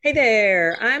Hey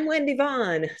there, I'm Wendy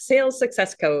Vaughn, sales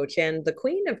success coach and the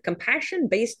queen of compassion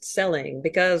based selling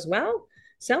because, well,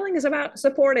 selling is about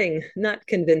supporting, not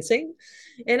convincing.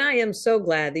 And I am so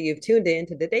glad that you've tuned in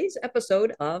to today's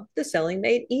episode of the Selling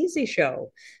Made Easy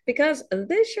show because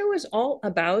this show is all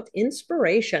about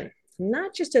inspiration,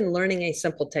 not just in learning a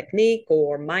simple technique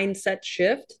or mindset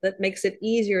shift that makes it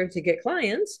easier to get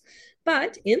clients.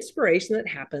 But inspiration that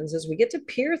happens as we get to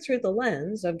peer through the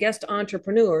lens of guest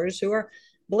entrepreneurs who are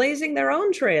blazing their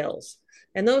own trails.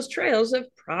 And those trails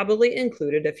have probably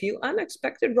included a few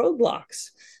unexpected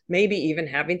roadblocks, maybe even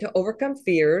having to overcome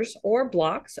fears or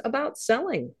blocks about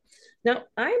selling. Now,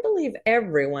 I believe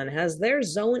everyone has their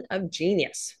zone of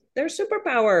genius, their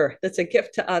superpower that's a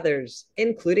gift to others,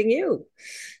 including you.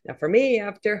 Now, for me,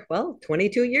 after, well,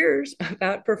 22 years of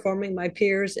outperforming my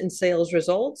peers in sales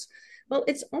results, well,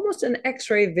 it's almost an x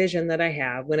ray vision that I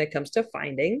have when it comes to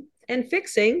finding and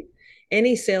fixing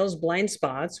any sales blind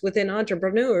spots within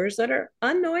entrepreneurs that are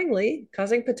unknowingly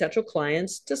causing potential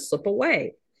clients to slip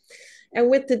away. And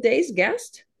with today's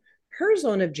guest, her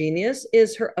zone of genius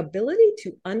is her ability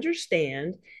to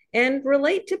understand and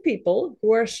relate to people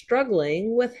who are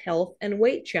struggling with health and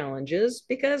weight challenges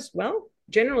because, well,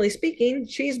 generally speaking,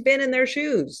 she's been in their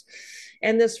shoes.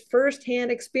 And this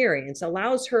firsthand experience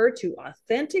allows her to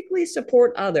authentically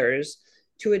support others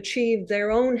to achieve their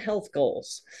own health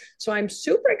goals. So I'm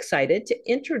super excited to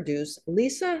introduce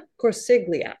Lisa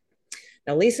Corsiglia.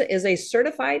 Now, Lisa is a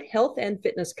certified health and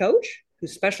fitness coach who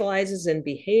specializes in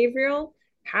behavioral,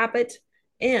 habit,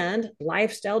 and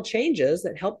lifestyle changes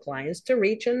that help clients to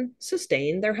reach and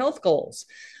sustain their health goals.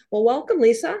 Well, welcome,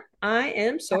 Lisa. I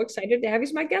am so excited to have you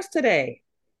as my guest today.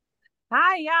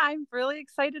 Hi, yeah, I'm really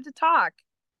excited to talk.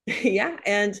 Yeah,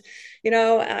 and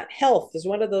health is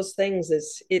one of those things.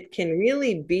 Is it can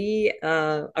really be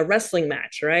a wrestling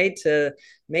match, right? To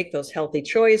make those healthy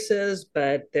choices,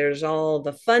 but there's all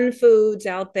the fun foods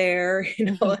out there,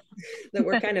 that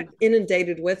we're kind of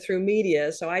inundated with through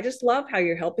media. So I just love how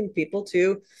you're helping people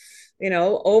to,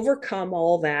 overcome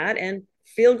all that and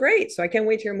feel great. So I can't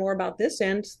wait to hear more about this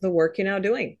and the work you're now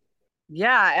doing.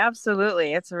 Yeah,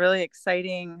 absolutely. It's a really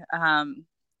exciting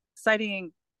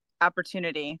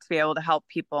opportunity to be able to help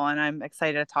people, and I'm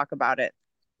excited to talk about it.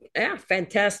 Yeah,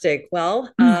 fantastic.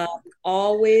 Well,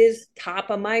 always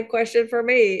top of mind question for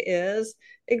me is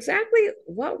exactly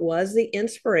what was the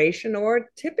inspiration or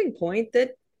tipping point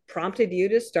that prompted you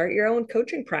to start your own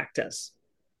coaching practice?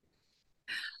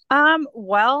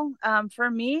 For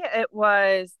me, it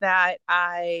was that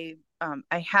I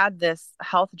had this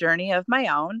health journey of my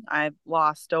own. I've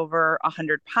lost over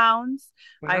 100 pounds.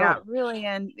 I Wow. got really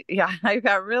in, yeah, I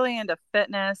got really into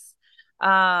fitness.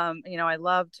 I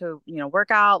love to,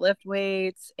 work out, lift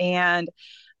weights, and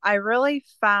I really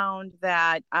found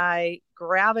that I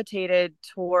gravitated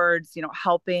towards,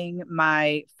 helping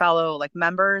my fellow like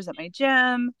members at my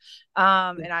gym.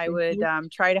 And I would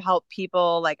Mhm. try to help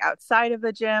people like outside of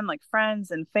the gym, like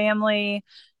friends and family.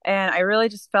 And I really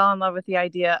just fell in love with the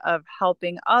idea of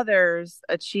helping others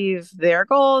achieve their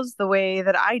goals the way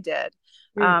that I did.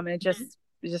 And it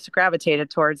just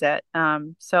gravitated towards it.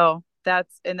 And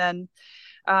then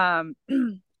um,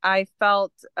 I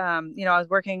felt, I was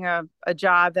working a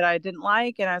job that I didn't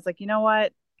like, and I was like, you know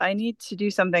what? I need to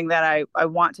do something that I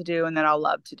want to do and that I'll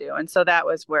love to do. And so that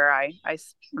was where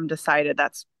I'm decided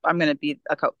I'm going to be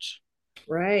a coach.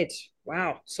 Right.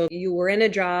 Wow. So you were in a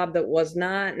job that was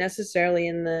not necessarily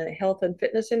in the health and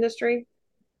fitness industry,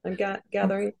 I'm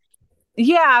gathering.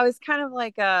 Yeah, I was kind of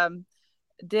like,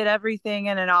 did everything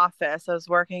in an office. I was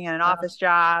working in an office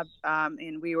job,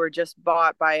 and we were just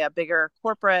bought by a bigger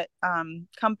corporate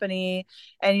company.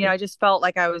 And, I just felt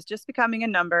like I was just becoming a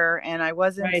number and I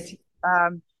wasn't Right.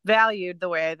 valued the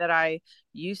way that I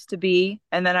used to be.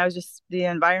 And then the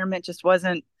environment just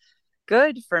wasn't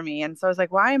good for me. And so I was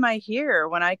like, why am I here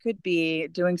when I could be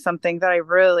doing something that I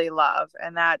really love?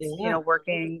 And that's, Yeah.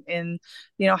 working in,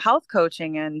 health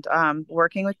coaching and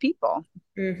working with people.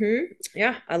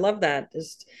 Yeah, I love that.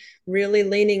 Just really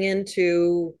leaning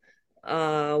into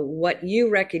what you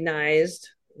recognized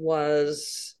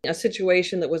was a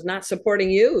situation that was not supporting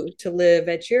you to live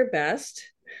at your best,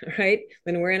 right?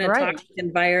 When we're in a Right. toxic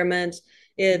environment,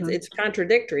 Hmm. it's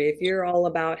contradictory. If you're all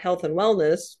about health and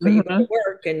wellness, but you go to Hmm.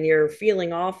 work and you're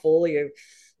feeling awful,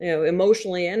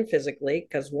 emotionally and physically,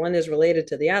 because one is related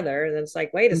to the other, then it's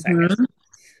like, wait a second,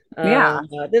 Hmm. Yeah.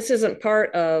 this isn't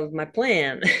part of my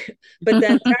plan. But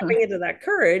then tapping into that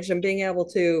courage and being able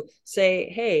to say,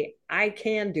 hey, I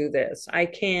can do this. I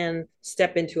can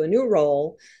step into a new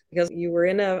role because you were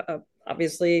in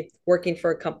obviously working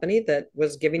for a company that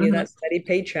was giving you Hmm. that steady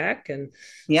paycheck. And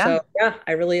Yeah. so, yeah,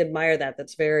 I really admire that.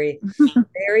 That's very,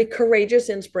 very courageous,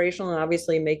 inspirational, and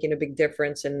obviously making a big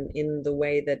difference in the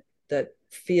way that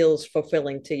feels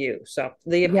fulfilling to you. So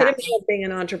the epitome Yes. of being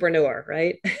an entrepreneur,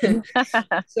 right?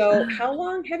 So how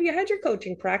long have you had your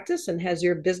coaching practice, and has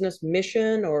your business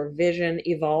mission or vision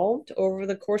evolved over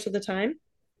the course of the time?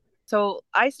 So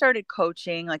I started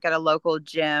coaching like at a local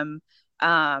gym,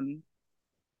 um,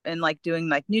 and like doing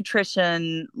like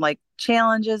nutrition, like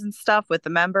challenges and stuff with the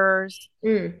members.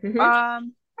 Mm-hmm.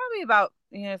 Probably about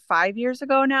 5 years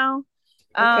ago now.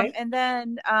 Okay. And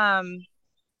then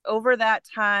over that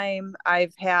time,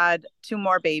 I've had two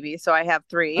more babies, so I have Oh,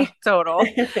 three total.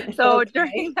 So during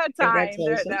okay. that time,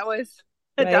 that Congratulations. was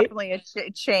Right. definitely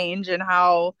a change in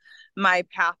how my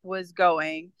path was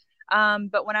going.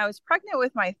 But when I was pregnant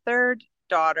with my third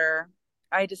daughter,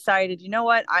 I decided, you know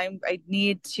what, I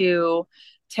need to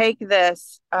take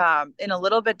this in a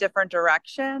little bit different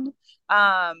direction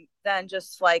than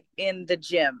just like in the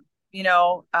gym, you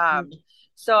know.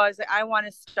 So I was like, I want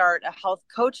to start a health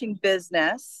coaching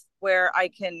business where I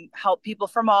can help people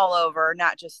from all over,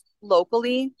 not just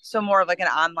locally. So more of like an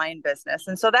online business.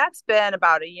 And so that's been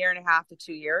about a year and a half to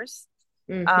 2 years.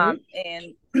 Mm-hmm.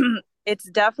 And it's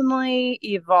definitely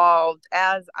evolved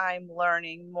as I'm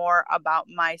learning more about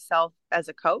myself as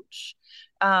a coach.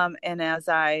 And as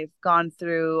I've gone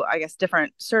through, I guess,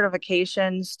 different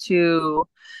certifications to,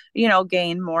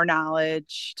 gain more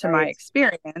knowledge to my Right.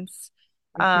 experience.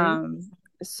 Mm-hmm.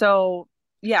 So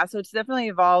yeah, so it's definitely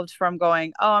evolved from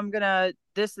going, oh, I'm gonna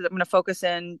focus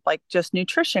in like just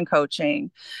nutrition coaching.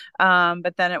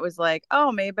 But then it was like,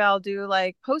 oh, maybe I'll do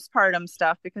like postpartum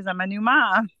stuff because I'm a new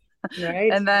mom.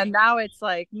 Right. And then now it's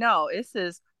like, no, this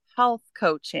is health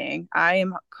coaching. I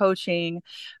am coaching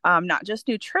not just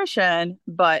nutrition,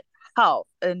 but health.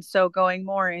 And so going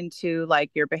more into like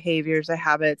your behaviors,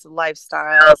 habits,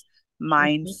 lifestyles, Mm-hmm.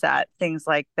 mindset, things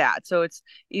like that. So it's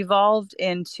evolved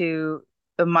into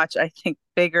a much, I think,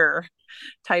 bigger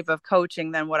type of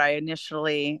coaching than what I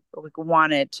initially like,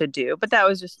 wanted to do. But that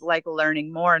was just like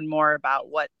learning more and more about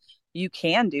what you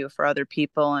can do for other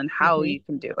people and how you Mm-hmm.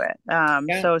 can do it.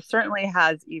 Yeah. So it certainly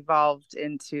has evolved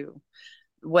into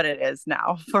what it is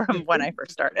now from when I Mm-hmm.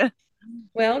 first started.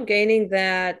 Well, gaining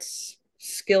that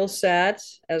skill set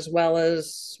as well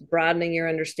as broadening your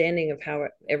understanding of how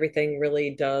everything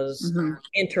really does Hmm.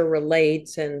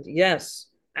 interrelate. And yes,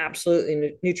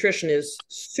 absolutely, nutrition is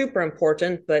super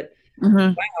important. But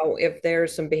Hmm. wow, if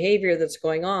there's some behavior that's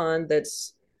going on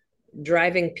that's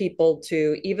driving people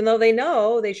to, even though they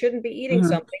know they shouldn't be eating Hmm.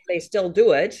 something, they still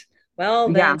do it. Well,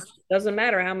 then Yeah. it doesn't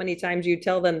matter how many times you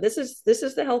tell them this is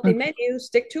the healthy menu,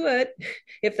 stick to it.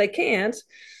 If they can't,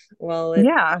 well,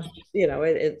 Yeah.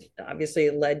 it obviously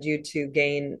led you to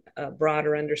gain a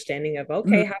broader understanding of,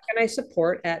 okay, Hmm. how can I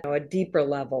support at a deeper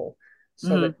level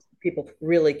so Hmm. that people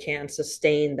really can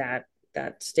sustain that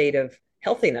state of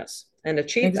healthiness and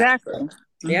achieve that. Exactly.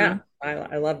 Hmm. Yeah,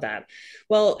 I love that.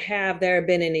 Well, have there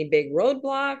been any big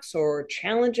roadblocks or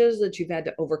challenges that you've had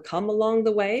to overcome along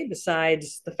the way,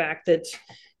 besides the fact that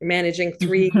you're managing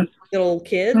three little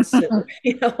kids and,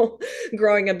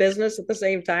 growing a business at the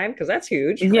same time? Because that's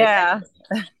huge, right? Yeah.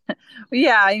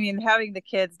 Yeah, I mean, having the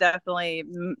kids definitely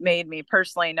made me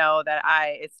personally know that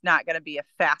it's not going to be a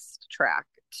fast track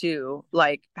to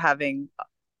like having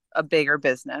a bigger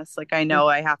business. Like I know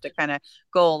I have to kind of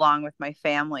go along with my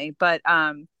family, but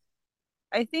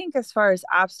I think as far as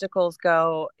obstacles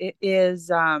go, it is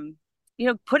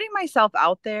putting myself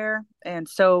out there and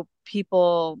so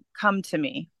people come to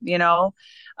me, Mhm.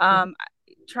 um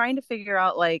trying to figure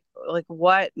out like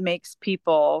what makes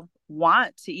people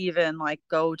want to even like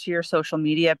go to your social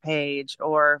media page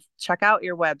or check out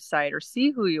your website or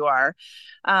see who you are.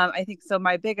 I think so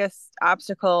my biggest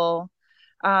obstacle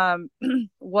um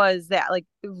was that like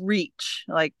reach,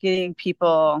 like getting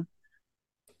people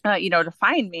to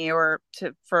find me or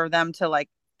to for them to like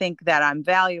think that I'm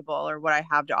valuable or what I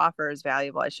have to offer is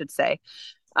valuable, I should say.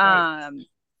 Right. Um,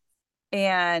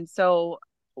 and so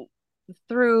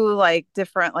through like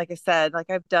different, like I said, like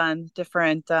I've done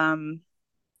different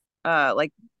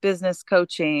like business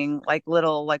coaching, like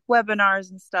little like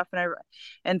webinars and stuff.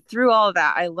 And through all of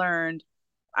that, I learned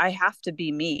I have to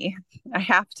be me. I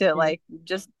have to Mhm. like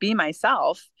just be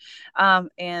myself.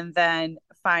 And then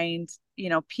find,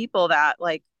 people that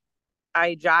like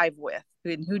I jive with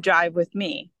and who jive with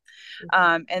me.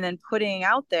 And then putting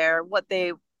out there what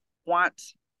they want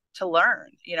to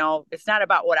learn. It's not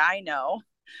about what I know,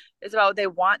 it's about what they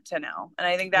want to know. And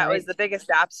I think that was Right. the biggest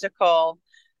obstacle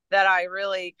that I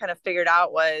really kind of figured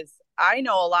out was I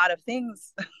know a lot of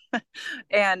things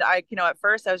And at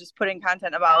first I was just putting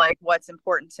content about like what's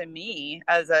important to me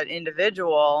as an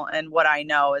individual and what I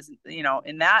know is,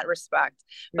 in that respect.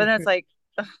 But then it's Mhm. like,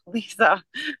 "Ugh, Lisa,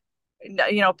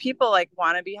 people like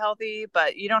want to be healthy,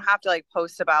 but you don't have to like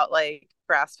post about like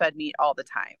grass-fed meat all the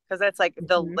time because that's like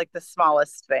Mhm. the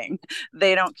smallest thing.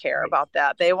 They don't care Right. about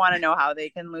that. They want to know how they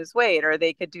can lose weight or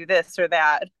they could do this or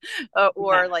that,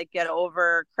 or Yeah. like get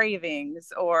over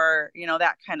cravings or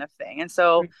that kind of thing. And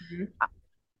so Mhm.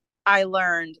 I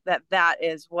learned that that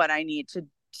is what I need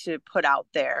to put out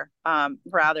there,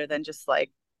 rather than just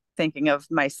like thinking of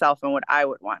myself and what I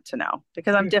would want to know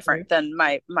because I'm Mhm. different than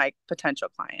my potential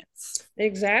clients.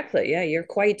 Exactly. Yeah, you're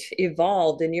quite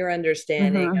evolved in your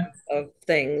understanding Hmm. of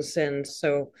things. And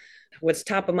so what's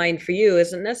top of mind for you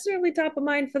isn't necessarily top of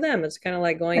mind for them. It's kind of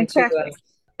like going to Exactly.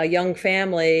 a young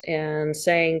family and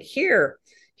saying,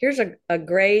 here's a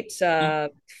great,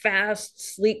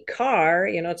 fast, sleek car.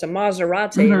 It's a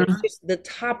Maserati and it's Hmm. just the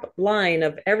top line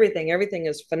of everything. Everything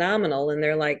is phenomenal. And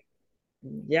they're like,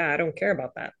 yeah, I don't care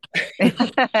about that.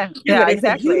 Yeah, Yeah, but it's a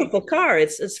exactly. beautiful car.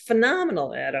 It's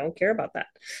phenomenal. I don't care about that.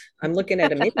 I'm looking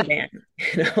at a minivan,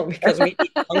 because we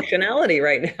need functionality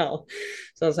right now.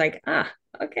 So it's like,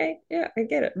 okay, yeah, I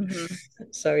get it. Hmm.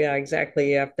 So yeah,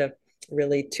 exactly. You have to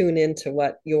really tune into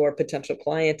what your potential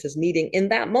client is needing in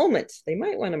that moment. They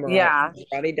might want a Yeah.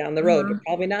 Maserati down the road, Hmm. but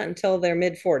probably not until their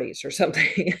mid 40s or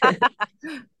something.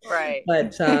 Right.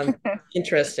 But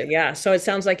interesting. Yeah. So it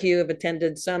sounds like you have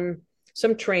attended some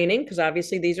training because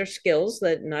obviously these are skills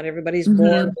that not everybody's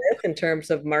born Hmm. with in terms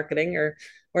of marketing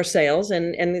or sales.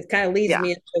 And it kind of leads Yeah. me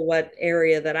into what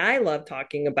area that I love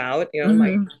talking about. Hmm.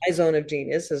 My zone of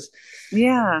genius is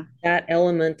Yeah. that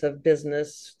element of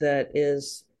business that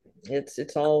is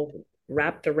it's all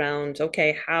wrapped around,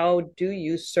 okay, how do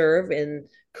you serve and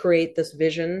create this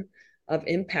vision of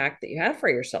impact that you have for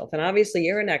yourself? And obviously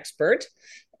you're an expert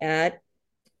at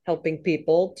helping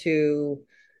people to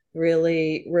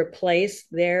really replace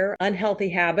their unhealthy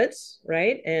habits,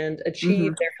 right? And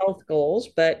achieve Hmm. their health goals.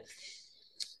 But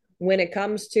when it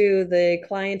comes to the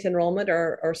client enrollment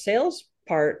or sales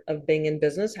part of being in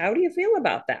business, how do you feel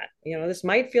about that? This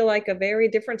might feel like a very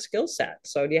different skill set.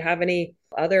 So, do you have any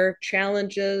other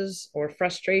challenges or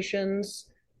frustrations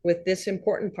with this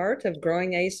important part of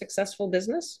growing a successful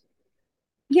business?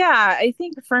 Yeah, I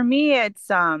think for me it's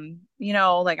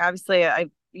like obviously I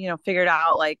figured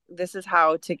out like this is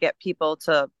how to get people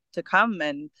to come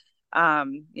and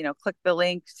click the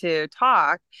link to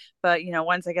talk. But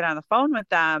once I get on the phone with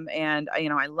them and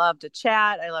I love to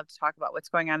chat, I love to talk about what's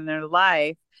going on in their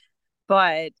life,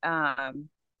 but and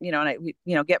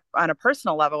get on a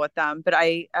personal level with them, but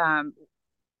I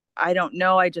don't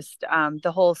know. I just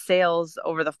the whole sales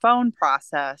over the phone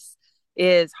process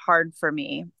is hard for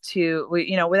me to,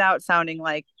 without sounding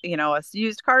like, a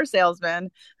used car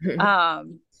salesman.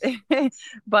 Um,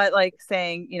 but like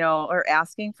saying, or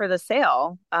asking for the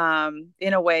sale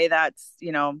in a way that's,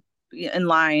 in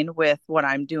line with what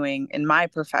I'm doing in my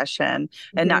profession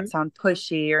and not Mhm. sound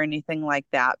pushy or anything like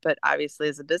that. But obviously,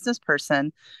 as a business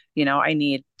person, I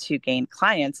need to gain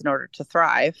clients in order to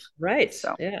thrive. Right.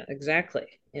 So, Yeah,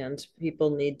 exactly. And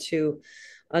people need to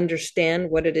understand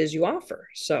what it is you offer.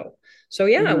 So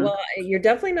yeah, mhm. well, you're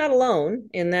definitely not alone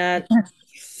in that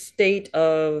state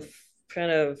of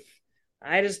kind of,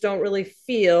 I just don't really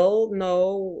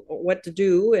know what to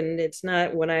do. And it's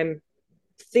not what I'm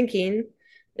thinking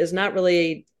is not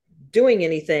really doing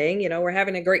anything. We're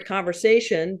having a great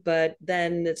conversation, but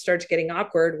then it starts getting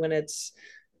awkward when it's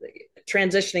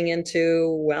transitioning into,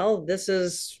 well, this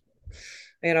is,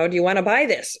 do you want to buy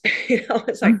this?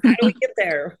 It's like, how do we get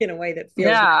there in a way that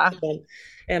feels Yeah. natural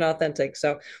and authentic?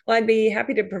 So, well, I'd be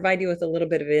happy to provide you with a little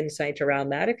bit of insight around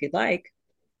that if you'd like.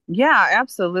 Yeah,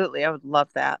 absolutely. I would love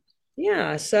that.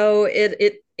 Yeah, so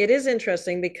it is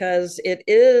interesting because it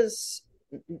is,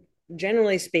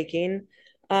 generally speaking,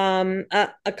 a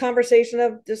conversation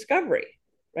of discovery,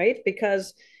 right?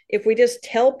 Because if we just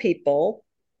tell people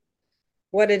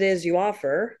what it is you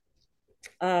offer,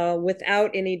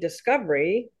 without any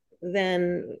discovery,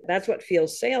 then that's what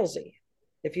feels salesy.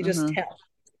 If you just Hmm. tell,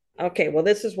 okay, well,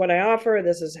 this is what I offer,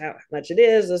 this is how much it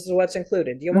is, this is what's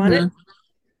included. Do you want it? Hmm.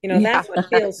 Yeah. That's what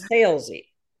feels salesy.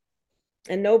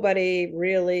 And nobody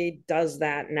really does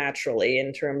that naturally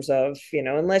in terms of,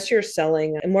 unless you're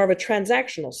selling more of a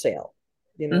transactional sale,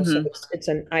 so Hmm. it's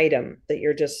an item that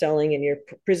you're just selling and you're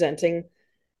presenting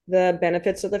the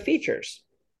benefits of the features,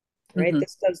 right? Hmm.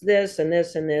 This does this and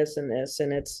this and this and this,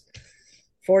 and it's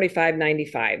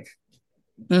 45.95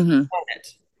 Hmm. on it.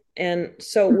 And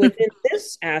so within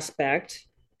this aspect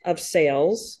of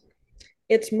sales,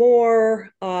 it's more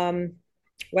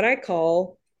what I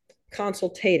call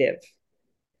consultative.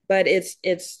 but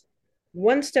it's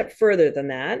one step further than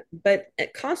that. But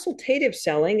consultative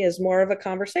selling is more of a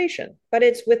conversation, but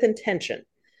it's with intention.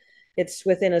 It's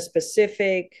within a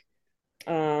specific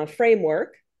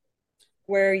framework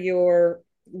where you're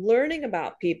learning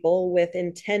about people with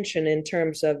intention in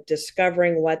terms of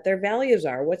discovering what their values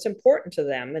are, what's important to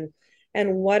them,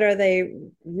 and what are they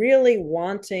really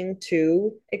wanting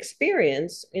to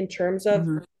experience in terms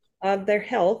Hmm. of their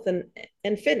health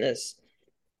and fitness,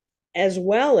 as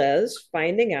well as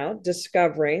finding out,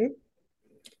 discovering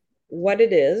what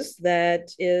it is that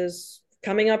is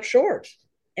coming up short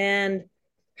and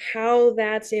how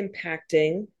that's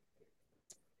impacting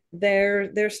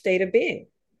their state of being.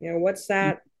 What's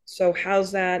that? So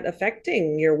how's that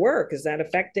affecting your work? Is that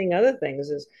affecting other things?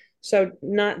 Is so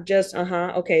not just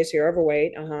okay, so you're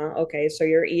overweight, okay, so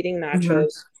you're eating Hmm.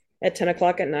 nachos at 10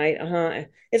 o'clock at night,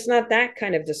 it's not that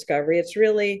kind of discovery. It's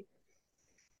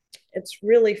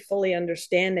really fully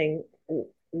understanding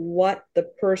what the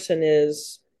person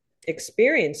is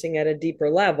experiencing at a deeper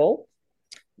level,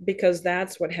 because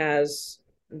that's what has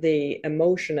the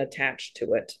emotion attached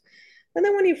to it. And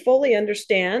then when you fully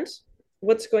understand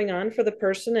what's going on for the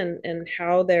person, and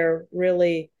how they're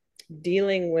really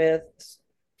dealing with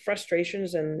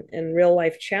frustrations and real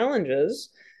life challenges,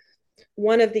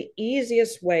 one of the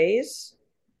easiest ways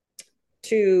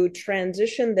to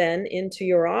transition then into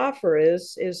your offer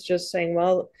is just saying,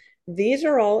 well, these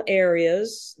are all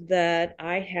areas that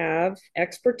I have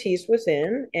expertise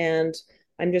within, and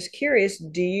I'm just curious,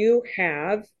 do you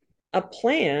have a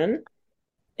plan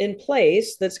in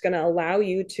place that's going to allow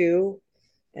you to,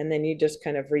 and then you just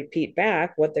kind of repeat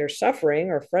back what they're suffering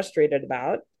or frustrated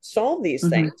about, solve these Hmm.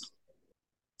 things.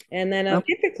 And then Oh,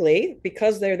 typically,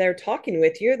 because they're there talking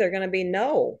with you, they're going to be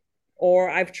no, or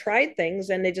I've tried things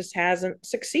and it just hasn't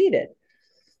succeeded.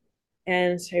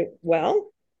 And say,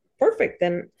 well, perfect.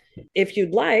 Then if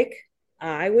you'd like,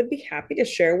 I would be happy to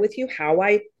share with you how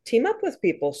I team up with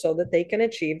people so that they can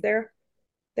achieve their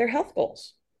health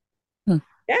goals. hmm.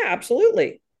 Yeah,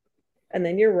 absolutely. And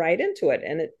then you're right into it.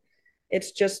 And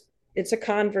it's just, it's a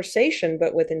conversation,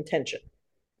 but with intention.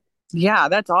 Yeah,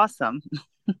 that's awesome.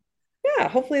 Yeah,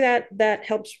 hopefully that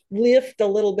helps lift a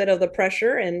little bit of the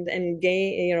pressure and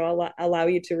gain, allow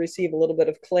you to receive a little bit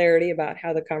of clarity about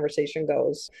how the conversation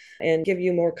goes, and give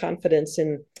you more confidence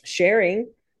in sharing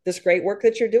this great work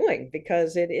that you're doing,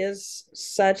 because it is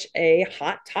such a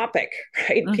hot topic.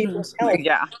 Right? Hmm. People's health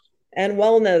Yeah. and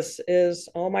wellness is,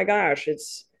 oh my gosh,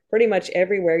 it's pretty much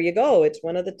everywhere you go. It's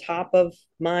one of the top of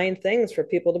mind things for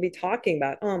people to be talking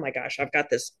about. Oh my gosh, I've got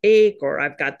this ache, or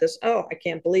I've got this, oh, I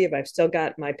can't believe I've still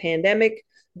got my pandemic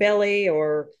belly,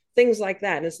 or things like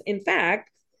that. And in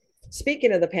fact,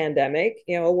 speaking of the pandemic,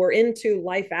 we're into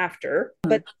life after,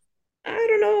 but I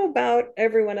don't know about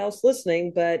everyone else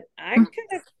listening, but I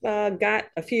kind of got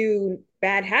a few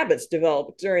bad habits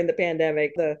developed during the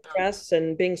pandemic. The stress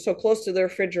and being so close to the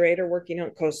refrigerator, working home.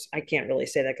 Of course, I can't really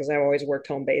say that because I always worked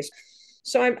home based.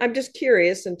 So I'm just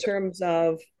curious in terms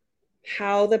of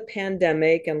how the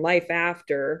pandemic and life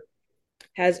after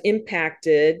has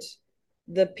impacted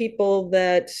the people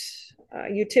that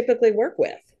you typically work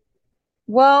with.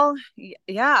 Well,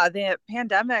 yeah, the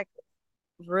pandemic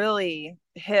really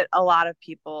hit a lot of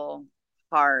people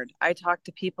hard. I talk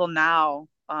to people now,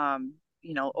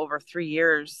 over 3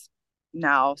 years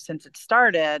now since it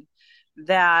started,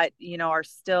 that, are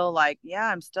still like, yeah,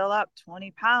 I'm still up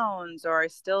 20 pounds, or I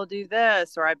still do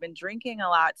this, or I've been drinking a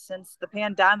lot since the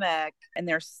pandemic, and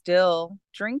they're still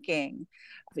drinking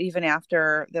even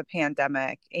after the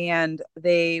pandemic. And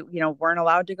they, weren't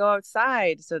allowed to go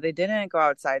outside. So they didn't go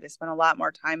outside. They spent a lot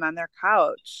more time on their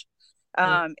couch.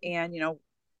 And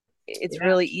it's Yeah,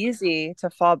 really easy to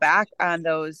fall back on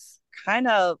those kind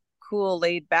of cool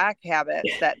laid back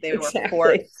habits that they were exactly.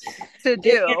 forced to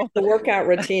do. The workout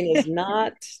routine is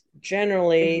not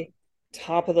generally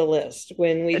top of the list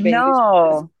when we've been used to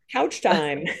No, couch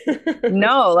time.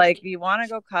 no, like you want to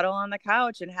go cuddle on the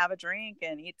couch and have a drink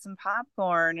and eat some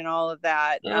popcorn and all of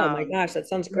that. Oh my gosh, that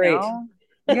sounds You great. know,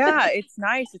 yeah, it's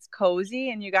nice, it's cozy,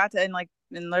 and you got to,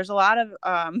 and there's a lot of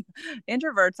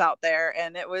introverts out there,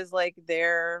 and it was like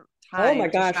their Oh my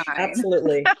time to gosh, shine.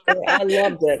 absolutely. I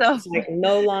loved it. So, It's like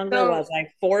no longer so was I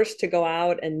forced to go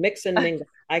out and mix and mingle.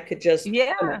 I could just film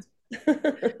yeah.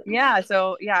 it. Yeah,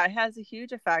 so yeah, it has a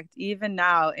huge effect even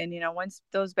now. And once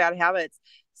those bad habits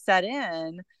set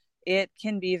in, it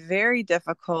can be very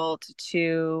difficult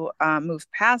to move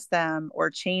past them or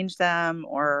change them,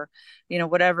 or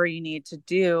whatever you need to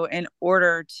do in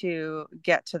order to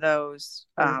get to those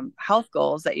health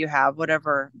goals that you have,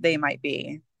 whatever they might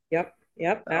be. Yep.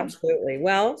 Yep, So, absolutely.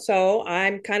 Well, so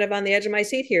I'm kind of on the edge of my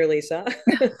seat here, Lisa.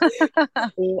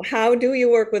 How do you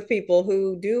work with people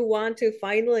who do want to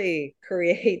finally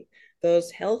create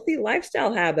those healthy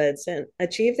lifestyle habits and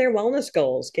achieve their wellness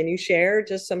goals? Can you share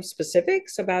just some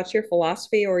specifics about your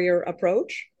philosophy or your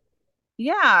approach?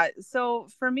 yeah. So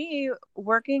for me,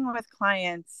 working with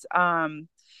clients,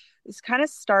 this kind of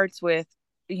starts with,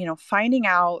 finding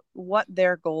out what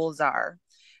their goals are,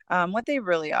 what they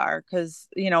really are. Because,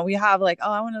 we have like,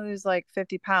 oh, I want to lose like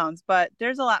 50 pounds, but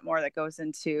there's a lot more that goes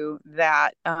into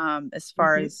that as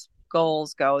far Hmm. as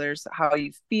goals go. There's how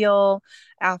you feel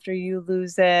after you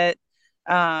lose it.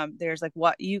 There's like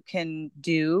what you can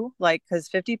do, like, because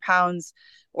 50 pounds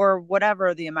or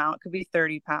whatever the amount could be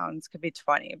 30 pounds, could be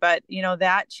 20, but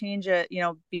that change it,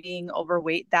 being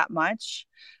overweight that much,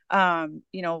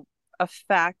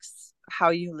 affects how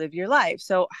you live your life.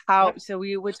 Yep. So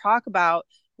we would talk about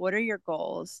what are your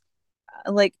goals?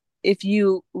 Like if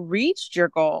you reached your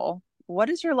goal, what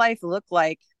does your life look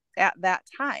like at that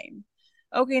time?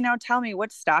 Okay, now tell me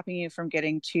what's stopping you from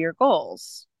getting to your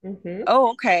goals. Hmm.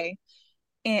 Oh, okay.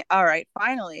 All right,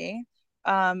 finally,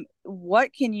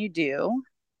 what can you do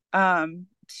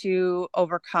to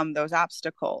overcome those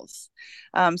obstacles?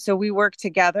 So we work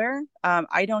together.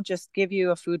 I don't just give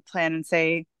you a food plan and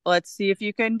say, let's see if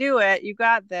you can do it. You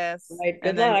got this. Right. Good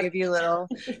And then luck. give you little,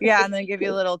 yeah, and then give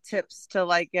you little tips to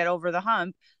like get over the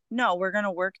hump. No, we're going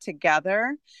to work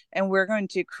together and we're going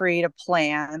to create a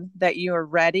plan that you are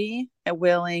ready and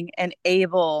willing and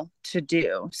able to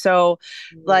do. So,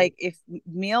 Mm-hmm. like if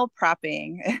meal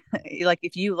prepping, like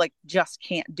if you like just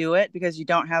can't do it because you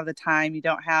don't have the time, you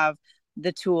don't have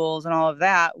the tools and all of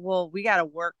that, well, we got to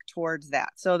work towards that.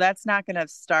 So that's not going to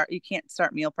start, you can't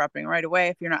start meal prepping right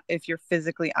away if you're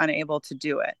physically unable to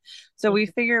do it. So we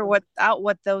figure what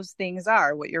those things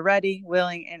are, what you're ready,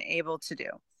 willing, and able to do.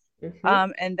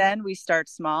 Hmm. And then we start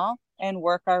small and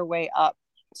work our way up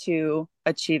to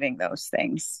achieving those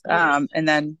things. Nice. And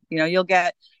then, you'll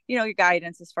get, your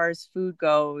guidance as far as food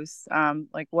goes,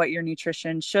 like what your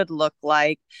nutrition should look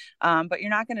like. But you're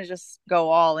not going to just go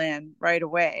all in right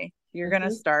away. You're going to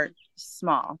Hmm. start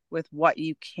small with what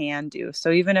you can do. So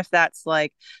even if that's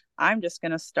like, I'm just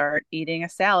going to start eating a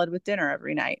salad with dinner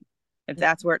every night. If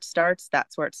that's where it starts,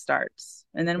 that's where it starts.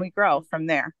 And then Hmm. we grow from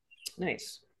there.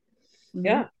 Nice. Hmm.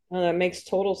 Yeah, that makes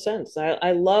total sense.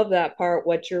 I love that part,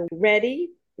 what you're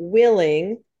ready,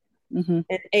 willing, Hmm.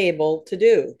 and able to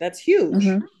do. That's huge.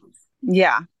 Hmm.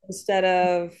 Yeah, Instead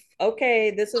of,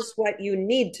 okay, this is what you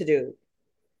need to do.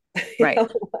 You right. know,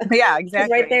 Yeah, because right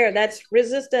exactly. there, that's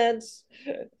resistance.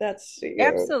 That's,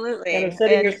 kind of Absolutely.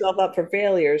 setting And yourself up for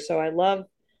failure. So I love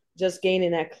just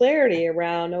gaining that clarity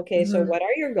around, okay, so mhm, what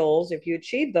are your goals? If you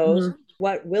achieve those, mhm,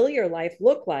 what will your life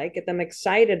look like? Get them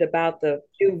excited about the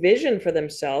new vision for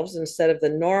themselves instead of the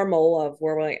normal of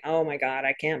where we're like, oh my God,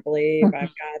 I can't believe I've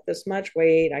got this much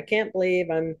weight. I can't believe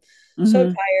I'm so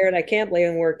mhm. tired. I can't believe,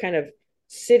 and we're kind of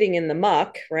sitting in the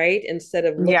muck, right? Instead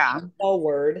of looking Yeah.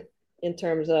 forward in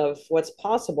terms of what's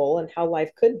possible and how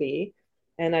life could be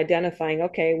and identifying,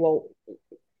 okay, well,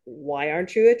 why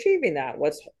aren't you achieving that?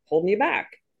 What's holding you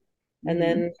back? And Hmm.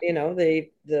 then,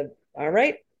 the all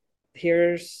right,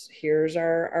 here's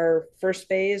our first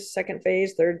phase, second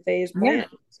phase, third phase Yeah, plan.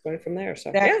 It's going from there.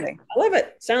 So yeah, exactly. I love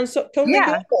it. Sounds so totally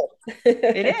Yeah, doable.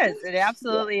 it is. It Yeah.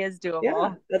 absolutely is Yeah,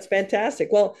 doable. that's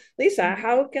fantastic. Well, Lisa, Mhm.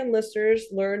 how can listeners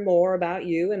learn more about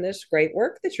you and this great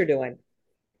work that you're doing?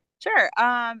 Sure.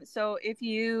 So if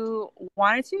you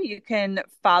wanted to, you can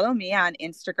follow me on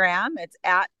Instagram. It's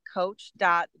at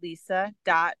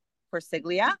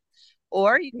coach.lisa.corsiglia,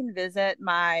 or you can visit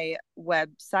my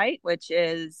website, which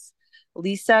is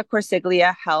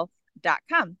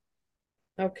lisacorsigliahealth.com.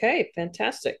 Okay,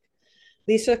 fantastic.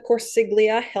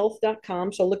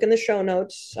 LisaCorsigliaHealth.com. So look in the show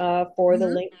notes for the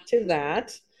Mhm. link to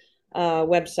that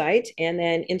website. And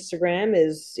then Instagram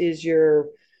is your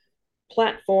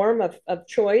platform of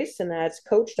choice, and that's Yeah,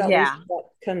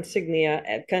 coach.lisa.consiglia,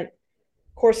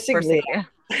 Corsiglia. Corsiglia.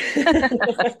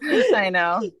 I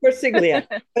know. Corsiglia.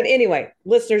 But anyway,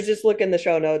 listeners, just look in the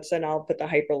show notes and I'll put the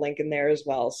hyperlink in there as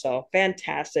well. So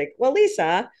fantastic. Well,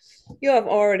 Lisa, you have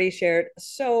already shared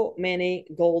so many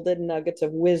golden nuggets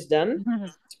of wisdom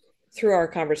through our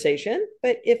conversation.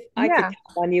 But if I could Yeah, tap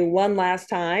on you one last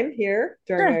time here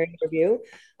during sure. our interview,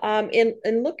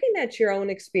 in looking at your own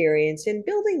experience in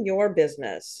building your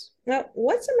business, now,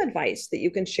 what's some advice that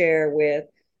you can share with,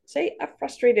 say, a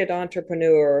frustrated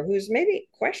entrepreneur who's maybe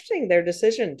questioning their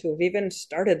decision to have even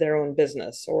started their own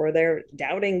business or they're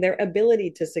doubting their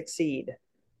ability to succeed?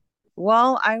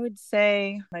 Well, I would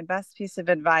say my best piece of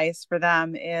advice for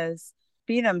them is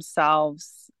be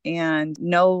themselves and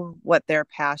know what their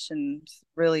passions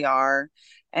really are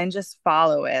and just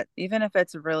follow it, even if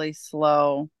it's really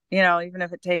slow, even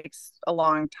if it takes a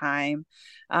long time.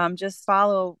 Just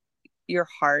follow your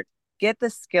heart, get the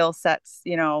skill sets,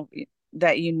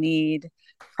 that you need,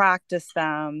 practice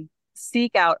them,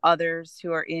 seek out others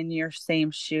who are in your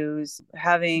same shoes.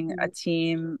 Having a Mhm.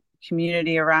 team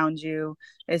community around you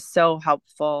is so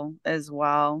helpful as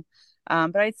well.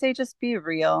 But I'd say just be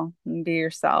real and be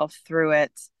yourself through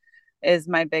it is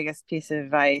my biggest piece of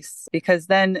advice, because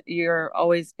then you're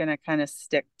always going to kind of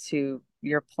stick to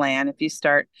your plan. If you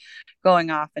start going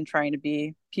off and trying to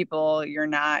be people you're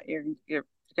not, you're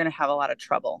going to have a lot of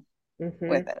trouble with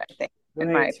Mhm. it, I think, in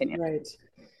my Right, opinion. right.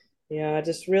 Yeah,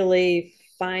 just really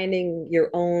finding your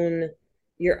own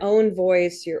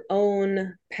voice, your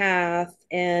own path,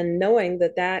 and knowing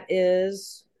that that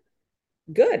is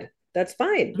good. That's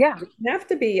fine. Yeah. You don't have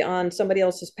to be on somebody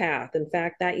else's path. In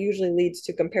fact, that usually leads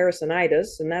to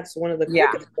comparisonitis, and that's one of the Yeah.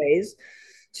 quickest ways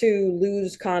to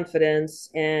lose confidence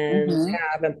and Hmm.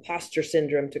 have imposter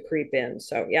syndrome to creep in.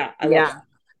 So, yeah, I love that. Yeah.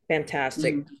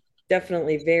 Fantastic. Hmm.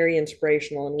 Definitely very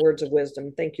inspirational and words of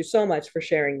wisdom. Thank you so much for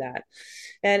sharing that.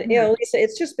 And, Yeah. Lisa,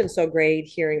 it's just been so great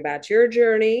hearing about your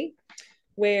journey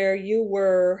where you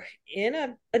were in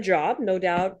a job, no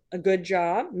doubt a good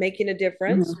job, making a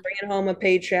difference, Hmm. bringing home a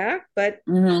paycheck, but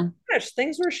Hmm. gosh,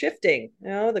 things were shifting.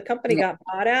 The company Yeah. got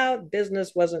bought out,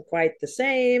 business wasn't quite the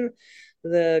same,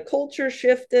 the culture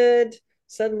shifted.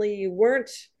 Suddenly, you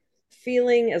weren't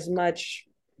feeling as much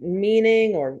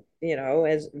meaning or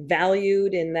as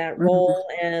valued in that Hmm. role,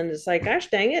 and it's like, gosh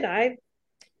dang it, I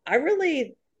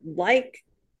really like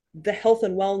the health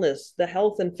and wellness, the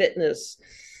health and fitness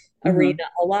arena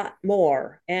Hmm. a lot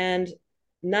more. And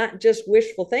not just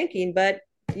wishful thinking, but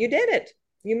you did it.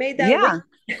 You made that leap.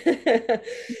 Yeah.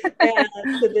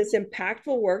 And to this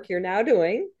impactful work you're now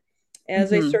doing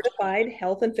as a Hmm. certified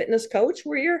health and fitness coach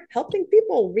where you're helping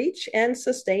people reach and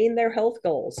sustain their health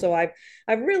goals. So I've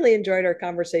really enjoyed our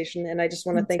conversation and I just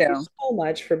want to Me thank you too. so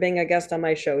much for being a guest on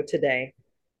my show today.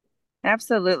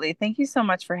 Absolutely. Thank you so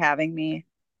much for having me.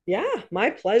 Yeah, my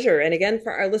pleasure. And again,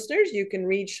 for our listeners, you can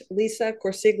reach Lisa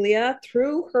Corsiglia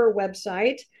through her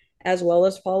website, as well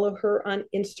as follow her on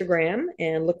Instagram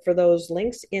and look for those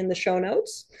links in the show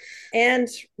notes. And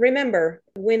remember,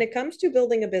 when it comes to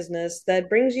building a business that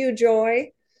brings you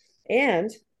joy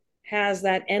and has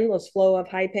that endless flow of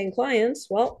high paying clients,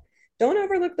 well, don't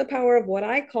overlook the power of what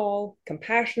I call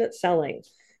compassionate selling,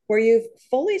 where you've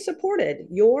fully supported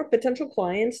your potential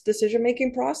clients' decision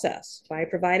making process by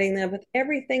providing them with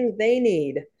everything they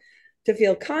need to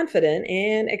feel confident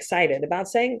and excited about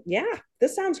saying, yeah,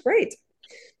 this sounds great.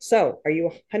 So, are you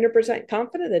 100%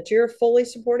 confident that you're fully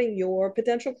supporting your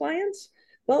potential clients?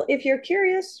 Well, if you're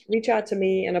curious, reach out to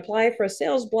me and apply for a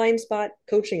sales blind spot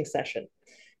coaching session.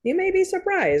 You may be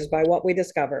surprised by what we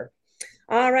discover.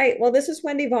 All right. Well, this is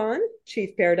Wendy Vaughn,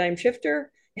 Chief Paradigm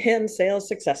Shifter and Sales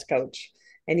Success Coach.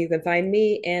 And you can find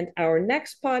me and our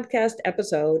next podcast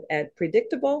episode at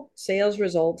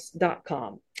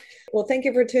predictablesalesresults.com. Well, thank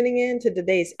you for tuning in to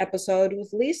today's episode with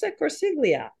Lisa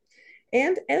Corsiglia.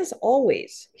 And as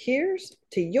always, here's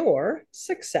to your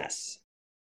success.